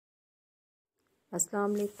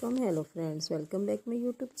Assalamu alaikum. Hello friends, welcome back my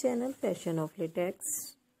YouTube channel Fashion of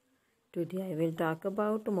Latex. Today I will talk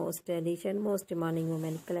about most stylish and most demanding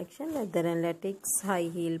women collection, leather and latex, high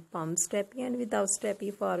heel, pump strappy and without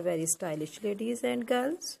strappy for very stylish ladies and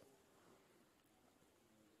girls.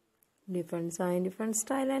 Different design, different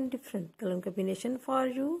style and different color combination for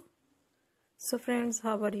you. So friends,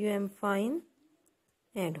 how are you? I am fine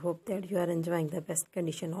and hope that you are enjoying the best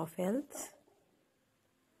condition of health.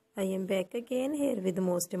 I am back again here with the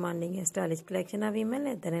most demanding and stylish collection of women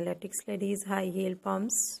leather and latex ladies high heel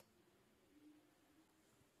pumps.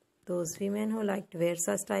 Those women who like to wear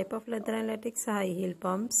such type of leather and latex high heel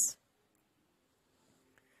pumps.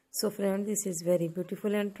 So friends, this is very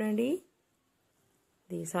beautiful and trendy.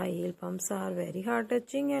 These high heel pumps are very heart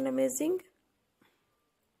touching and amazing.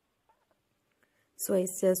 So I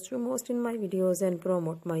suggest you most in my videos and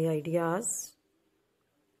promote my ideas.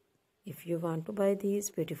 If you want to buy these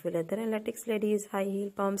beautiful leather and latex ladies high heel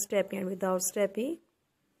pump strappy and without strappy,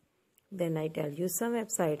 then I tell you some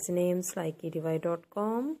websites names like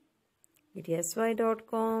ety.com,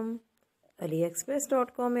 etsy.com,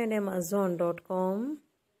 aliexpress.com and amazon.com.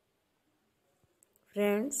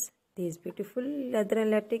 Friends, these beautiful leather and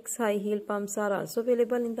latex high heel pumps are also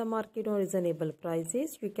available in the market on reasonable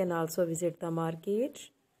prices. You can also visit the market.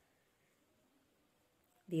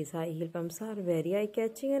 These high heel pumps are very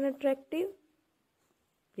eye-catching and attractive.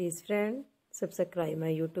 Please friend, subscribe my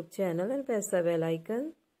YouTube channel and press the bell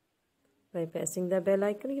icon. By pressing the bell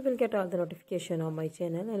icon, you will get all the notification on my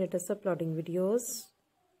channel and latest uploading videos.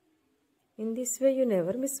 In this way, you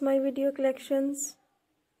never miss my video collections.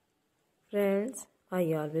 Friends,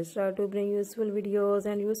 I always try to bring useful videos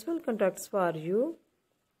and useful contacts for you.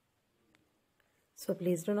 So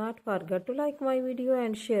please do not forget to like my video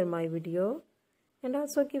and share my video. And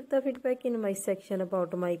also give the feedback in my section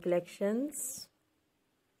about my collections.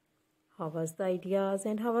 How was the ideas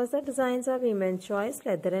and how was the designs of women's choice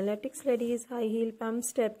leather and latex ladies high heel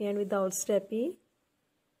pumps strappy and without strappy?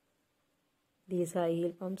 These high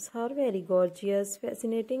heel pumps are very gorgeous,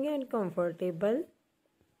 fascinating and comfortable.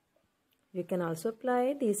 You can also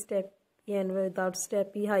apply these strappy and without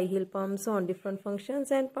strappy high heel pumps on different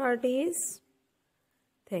functions and parties.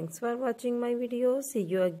 Thanks for watching my video. See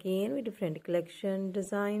you again with different collection,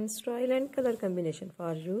 design, style and color combination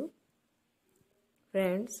for you.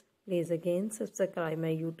 Friends, please again subscribe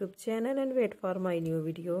my YouTube channel and wait for my new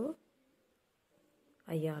video.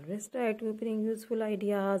 I always try to bring useful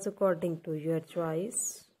ideas according to your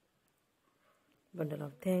choice. Bundle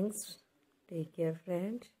of thanks. Take care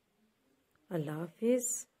friend. Allah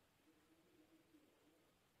Hafiz.